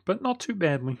suffering, but not too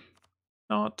badly.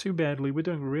 Not too badly. We're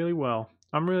doing really well.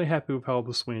 I'm really happy with how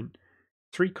this went.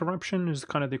 3 corruption is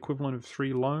kind of the equivalent of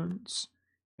 3 loans,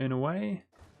 in a way.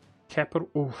 Capital.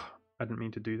 Oh, I didn't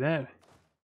mean to do that.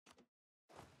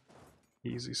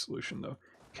 Easy solution though.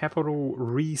 Capital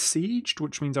re-sieged,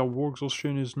 which means our war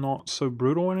exhaustion is not so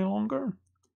brutal any longer.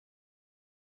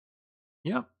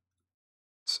 Yep.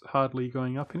 It's hardly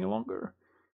going up any longer.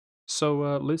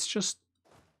 So let's just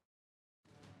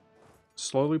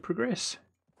slowly progress.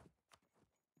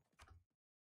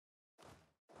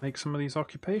 Make some of these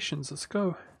occupations. Let's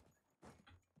go.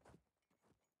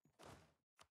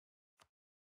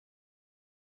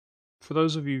 For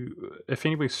those of you, if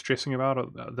anybody's stressing about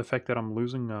it, the fact that I'm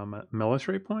losing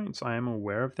military points, I am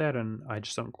aware of that and I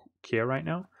just don't care right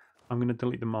now. I'm going to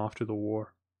delete them after the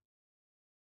war.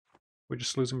 We're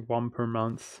just losing 1 per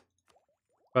month.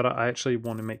 But I actually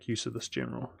want to make use of this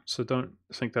general. So don't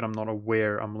think that I'm not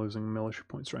aware I'm losing military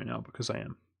points right now, because I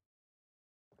am.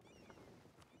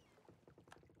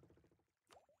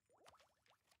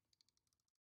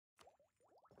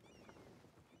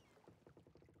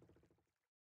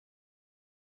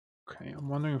 Okay, I'm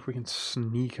wondering if we can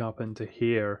sneak up into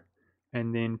here,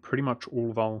 and then pretty much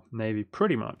all of our navy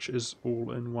pretty much is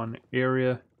all in one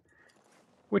area,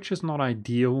 which is not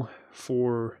ideal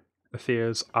for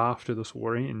affairs after this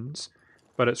war ends,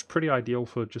 but it's pretty ideal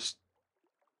for just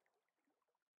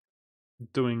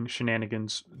doing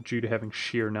shenanigans due to having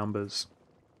sheer numbers.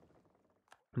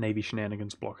 Navy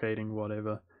shenanigans, blockading,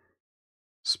 whatever.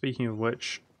 Speaking of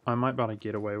which, I might be able to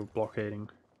get away with blockading.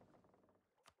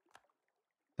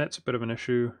 That's a bit of an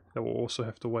issue that we'll also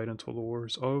have to wait until the war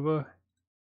is over.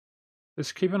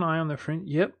 Let's keep an eye on their friend.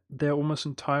 Yep, they're almost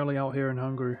entirely out here in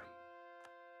Hungary.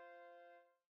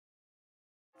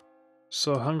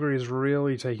 So Hungary is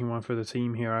really taking one for the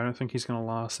team here. I don't think he's going to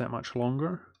last that much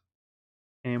longer.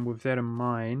 And with that in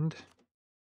mind,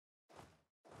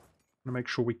 I'm going to make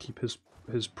sure we keep his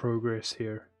progress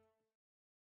here.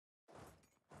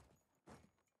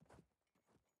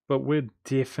 But we're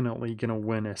definitely going to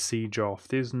win a siege off.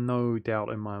 There's no doubt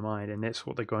in my mind, and that's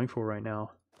what they're going for right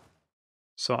now.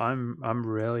 So I'm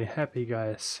really happy,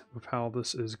 guys, with how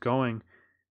this is going.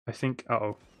 I think,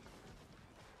 uh-oh.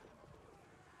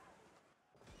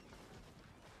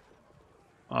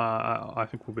 I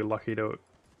think we'll be lucky to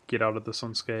get out of this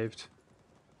unscathed.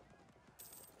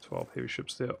 12 heavy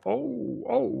ships there.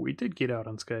 Oh, we did get out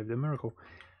unscathed. A miracle.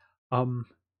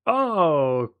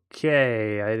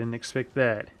 Okay, I didn't expect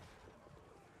that.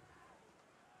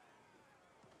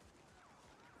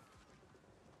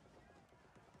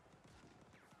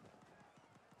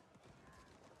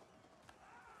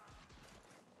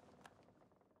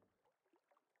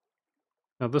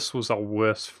 Now this was our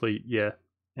worst fleet yet,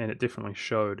 and it definitely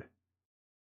showed.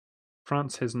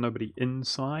 France has nobody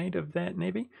inside of that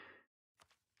navy.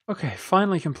 Okay,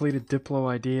 finally completed Diplo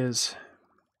ideas.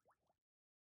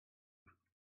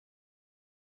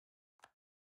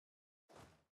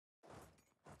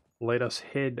 Let us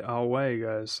head our way,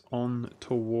 guys, on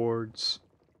towards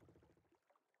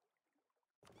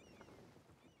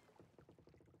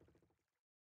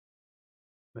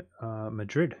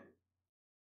Madrid.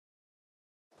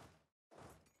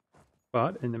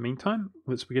 But in the meantime,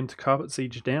 let's begin to carpet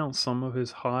siege down some of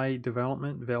his high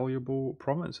development valuable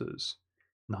provinces.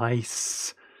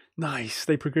 Nice. Nice.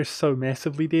 They progressed so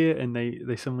massively there, and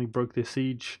they suddenly broke their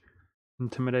siege,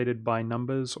 intimidated by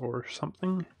numbers or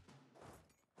something.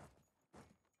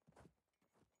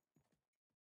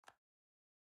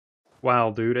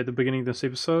 Wow, dude, at the beginning of this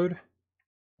episode,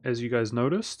 as you guys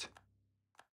noticed,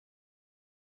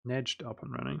 Najd up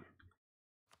and running.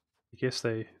 I guess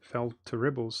they fell to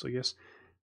rebels, I guess.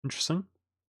 Interesting.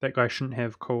 That guy shouldn't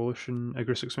have coalition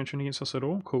aggressive expansion against us at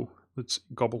all. Cool. Let's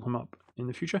gobble him up in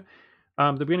the future.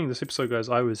 The beginning of this episode, guys,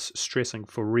 I was stressing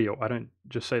for real. I don't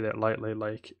just say that lightly.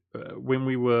 Like, when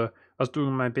I was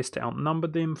doing my best to outnumber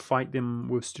them, fight them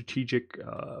with strategic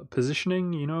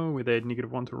positioning, you know, where they had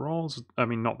 -1 to rolls. I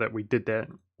mean, not that we did that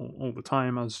all the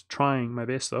time. I was trying my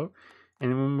best, though.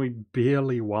 And when we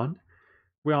barely won,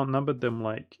 we outnumbered them,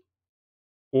 like,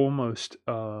 almost,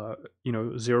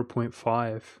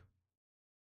 0.5.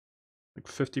 Like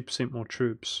 50% more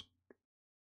troops.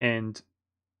 And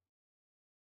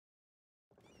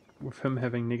with him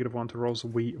having -1 to rolls,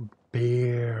 we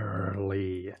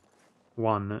barely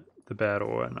won the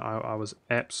battle, and I was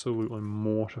absolutely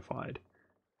mortified.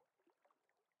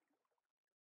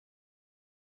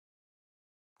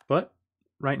 But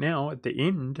right now, at the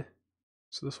end,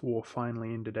 so this war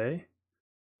finally ended, eh?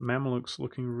 Mameluk's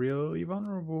looking really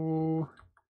vulnerable.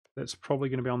 That's probably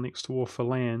going to be our next war for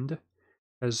land,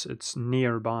 as it's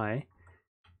nearby.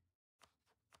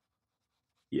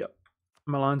 Yep.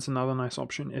 Milan's another nice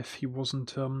option if he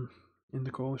wasn't in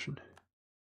the coalition.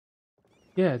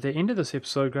 Yeah, the end of this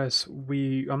episode, guys,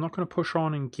 I'm not going to push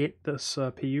on and get this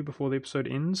PU before the episode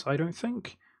ends, I don't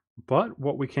think. But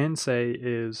what we can say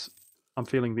is I'm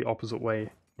feeling the opposite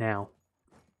way now.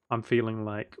 I'm feeling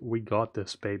like we got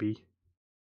this, baby.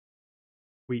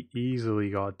 We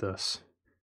easily got this.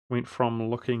 Went from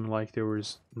looking like there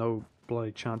was no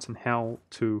bloody chance in hell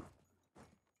to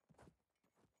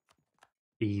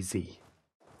easy.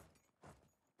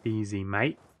 Easy,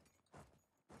 mate.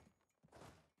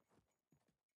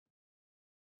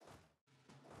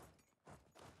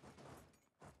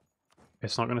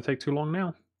 It's not going to take too long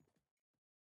now.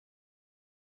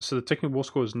 So the technical war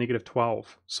score is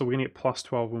 -12. So we're going to get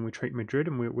 +12 when we treat Madrid,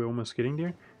 and we're almost getting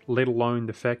there. Let alone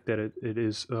the fact that it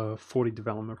is a 40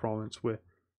 development province. We're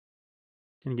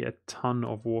going to get a ton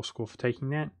of war score for taking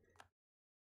that.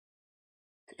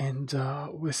 And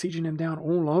we're sieging him down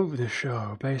all over the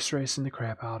show, base racing the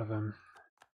crap out of him.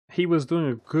 He was doing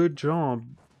a good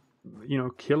job, you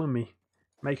know, killing me,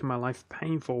 making my life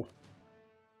painful.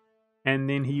 And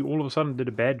then he all of a sudden did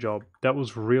a bad job. That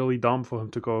was really dumb for him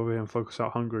to go over here and focus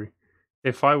out Hungary.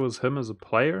 If I was him as a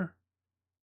player,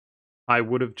 I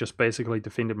would have just basically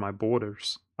defended my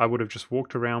borders. I would have just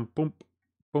walked around, boom,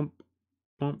 boom,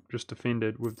 boom, just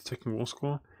defended with the ticking war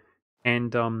score.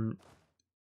 And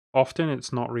often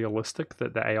it's not realistic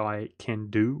that the AI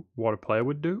can do what a player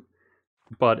would do,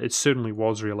 but it certainly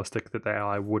was realistic that the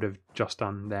AI would have just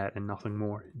done that and nothing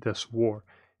more this war.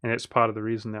 And that's part of the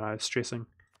reason that I was stressing.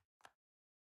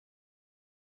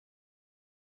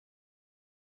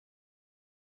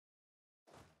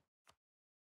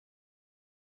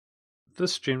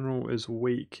 This general is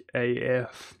weak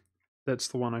AF. That's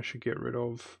the one I should get rid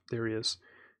of. There he is.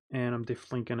 And I'm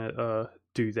definitely gonna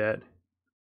do that.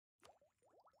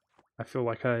 I feel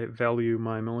like I value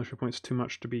my militia points too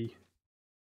much to be...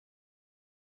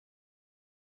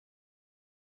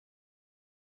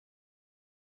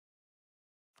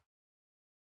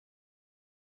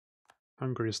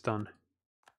 Hungary is done.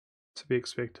 To be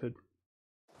expected.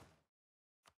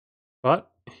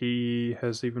 But he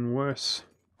has even worse.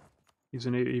 He's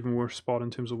in an even worse spot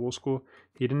in terms of war score.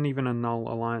 He didn't even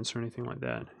annul alliance or anything like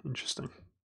that. Interesting.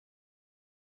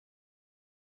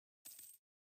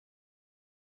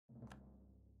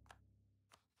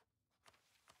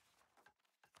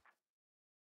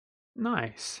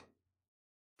 Nice.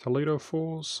 Toledo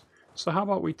falls. So how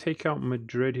about we take out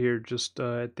Madrid here just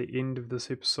at the end of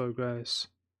this episode, guys.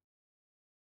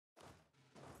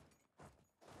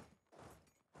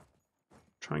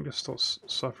 Trying to stop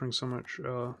suffering so much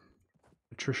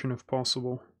attrition if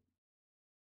possible.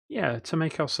 Yeah, to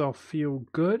make ourselves feel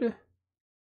good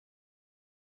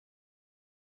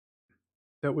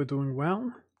that we're doing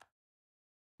well.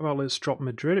 Well, let's drop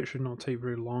Madrid. It should not take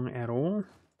very long at all.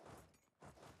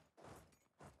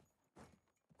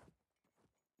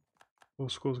 War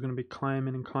score is going to be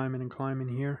climbing and climbing and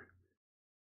climbing here.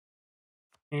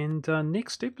 And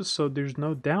next episode, there's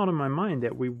no doubt in my mind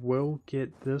that we will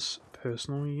get this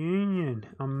personal union.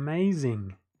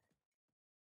 Amazing.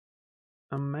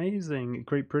 Amazing.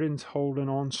 Great Britain's holding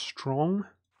on strong.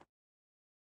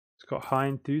 It's got high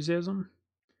enthusiasm.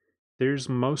 There's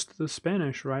most of the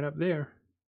Spanish right up there.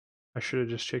 I should have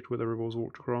just checked where the rebels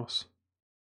walked across.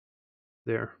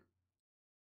 There.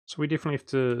 So we definitely have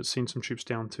to send some troops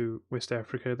down to West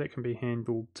Africa. That can be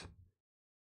handled.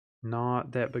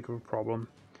 Not that big of a problem.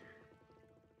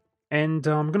 And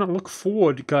I'm going to look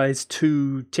forward, guys,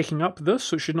 to taking up this.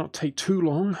 So it should not take too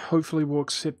long. Hopefully we'll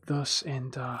accept this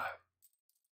and...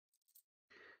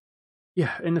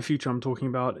 yeah, in the future I'm talking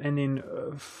about. And then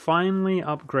finally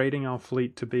upgrading our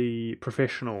fleet to be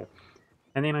professional.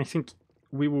 And then I think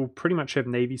we will pretty much have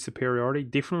Navy superiority.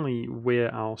 Definitely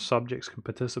where our subjects can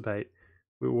participate.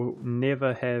 We will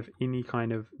never have any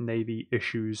kind of Navy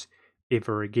issues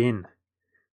ever again.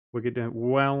 We're going to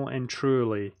well and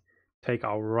truly take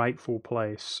our rightful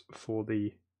place for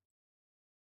the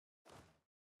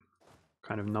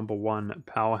kind of #1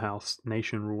 powerhouse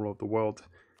nation ruler of the world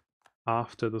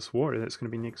after this war. That's going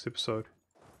to be next episode.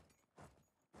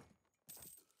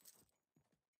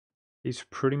 He's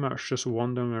pretty much just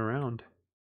wandering around.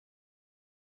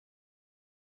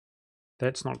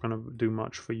 That's not going to do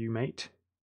much for you, mate.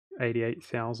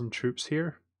 88,000 troops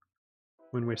here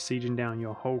when we're sieging down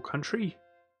your whole country.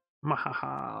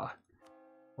 Mahaha.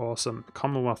 Awesome.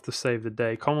 Commonwealth to save the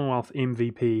day. Commonwealth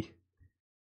MVP.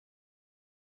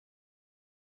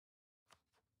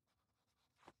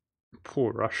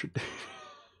 Poor Russia.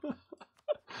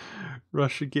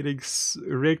 Russia getting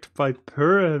wrecked by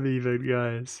Purim even,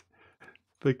 guys.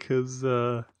 Because,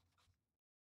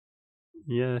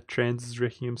 yeah, Trans is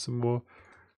wrecking him some more.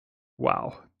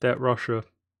 Wow, that Russia.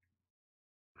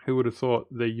 Who would have thought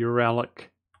the Uralic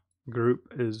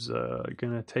group is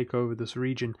going to take over this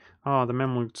region? Ah, the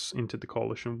Mamluks entered the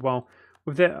coalition. Well,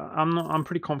 with that, I'm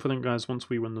pretty confident, guys, once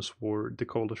we win this war, the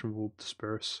coalition will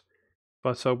disperse.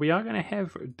 But we are going to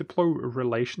have deploy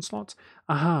relation slots.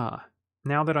 Aha,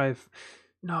 now that I've...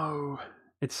 No,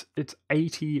 it's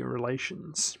 80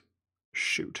 relations.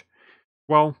 Shoot.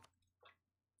 Well,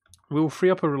 we'll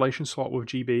free up a relation slot with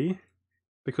GB,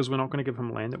 because we're not going to give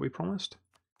him land that we promised.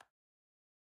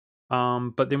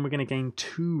 But then we're going to gain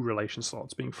 2 relation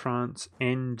slots, being France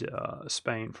and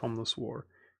Spain, from this war.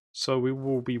 So we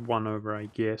will be won over, I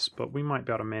guess, but we might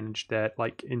be able to manage that,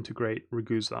 like integrate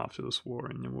Ragusa after this war,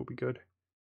 and then we'll be good.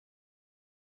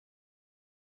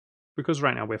 Because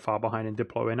right now we're far behind in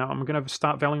Diplo, and I'm going to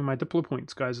start valuing my Diplo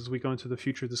points, guys, as we go into the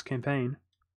future of this campaign.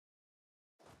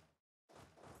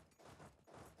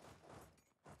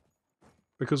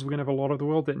 Because we're going to have a lot of the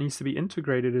world that needs to be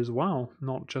integrated as well,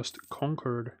 not just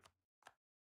conquered.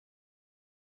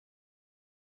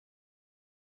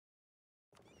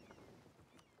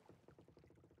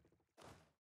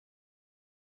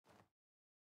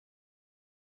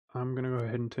 I'm going to go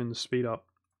ahead and turn the speed up.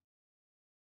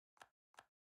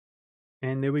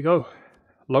 And there we go.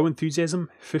 Low enthusiasm,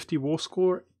 50 war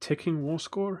score, ticking war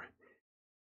score,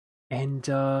 and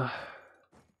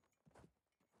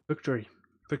victory.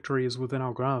 Victory is within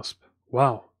our grasp.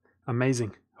 Wow,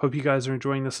 amazing. Hope you guys are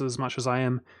enjoying this as much as I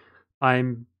am.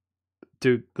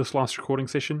 Dude, this last recording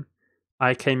session,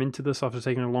 I came into this after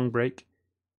taking a long break,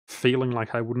 feeling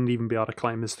like I wouldn't even be able to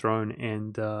claim his throne,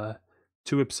 and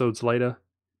 2 episodes later,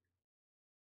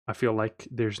 I feel like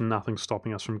there's nothing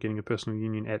stopping us from getting a personal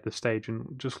union at this stage.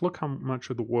 And just look how much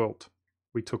of the world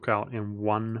we took out in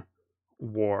one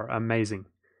war. Amazing.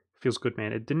 Feels good,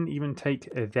 man. It didn't even take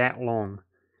that long.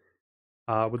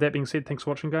 With that being said, thanks for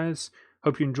watching, guys.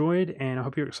 Hope you enjoyed, and I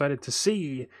hope you're excited to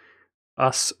see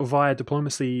us, via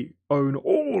diplomacy, own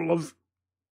all of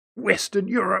Western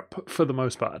Europe for the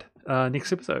most part.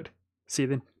 Next episode. See you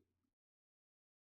then.